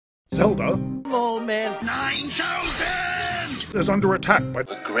Zelda Molemanninethousand is under attack by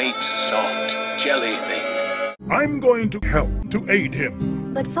The great soft jelly thing. I'm going to help to aid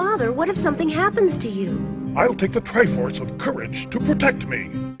him. But Father, what if something happens to you? I'll take the Triforce of Courage to protect me.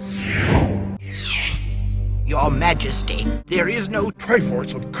 Your Majesty, there is no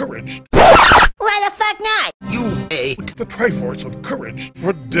Triforce of Courage. Why the fuck not? you ate. The Triforce of Courage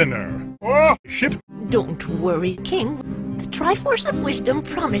for dinner. Oh, shit. Don't worry, King. The Triforce of Wisdom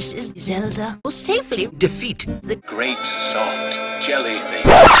promises Zelda will safely Defeat. the Great soft jelly thing.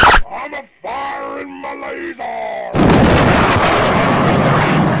 I'm a fire in my laser!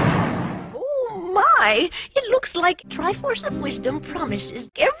 Oh my! It looks like Triforce of Wisdom promises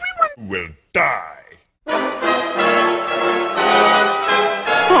everyone Will die.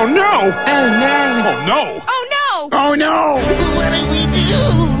 Oh no! Oh no! Oh no! Oh no! Oh no! What do we do?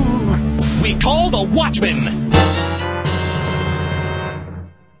 We call the Watchmen!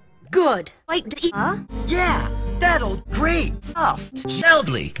 Good. Yeah, that'll great soft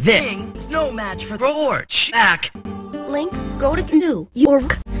jelly thing is no match for Rorschach. Link, go to New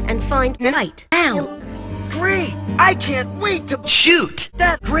York and find Night Owl. Great! I can't wait to shoot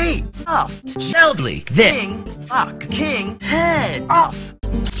that great soft jelly thing's fucking head off.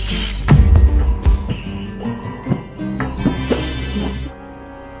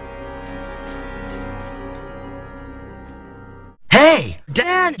 Hey,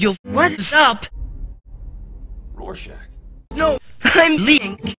 Daniel, what's up? Rorschach. No, I'm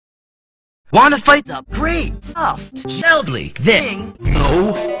Link. Wanna fight the great soft jelly thing?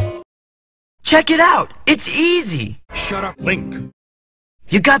 No. Check it out. It's easy. Shut up. Link.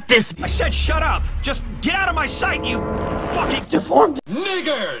 You got this. I said shut up! Just get out of my sight, you fucking deformed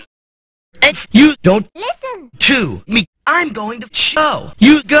niggers! And you don't Listen. to me. I'm going to show.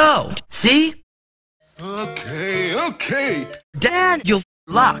 You go. See? Okay. Daniel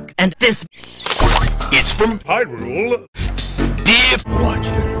luck and this. It's from Hyrule. Dear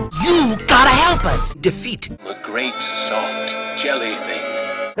Watchmen, you gotta help us defeat. The great soft jelly thing.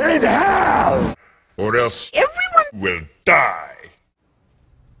 And how? Or else everyone will die.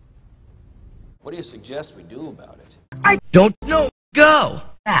 What do you suggest we do about it? I don't know. Go.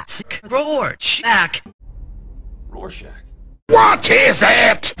 Ask Rorschach. Rorschach. What is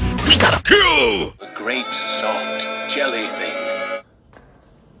it? We gotta kill! The great soft jelly thing.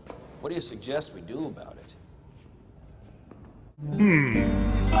 What do you suggest we do about it?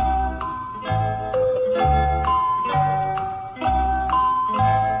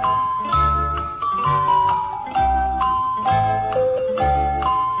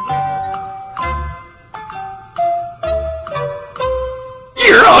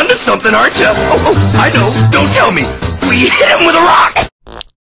 You're on to something, aren't you? Oh, I know. Don't tell me. We hit him with a rock.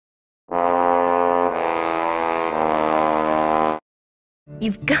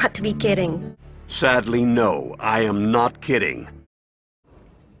 You've got to be kidding. Sadly, no. I am not kidding.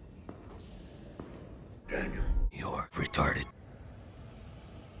 Daniel, you're retarded.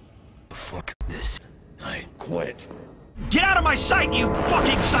 Fuck this. I quit. Get out of my sight, you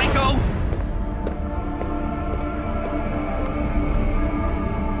fucking psycho!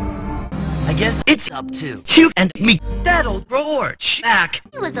 I guess it's up to you and me. That'll Rorschach.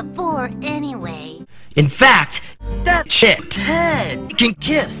 He was a bore anyway. In fact, that shit head can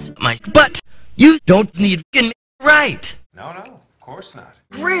kiss my butt. You don't need me right. No, of course not.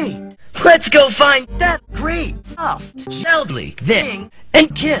 Great. Let's go find that great soft jelly thing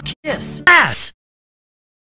and kiss ass.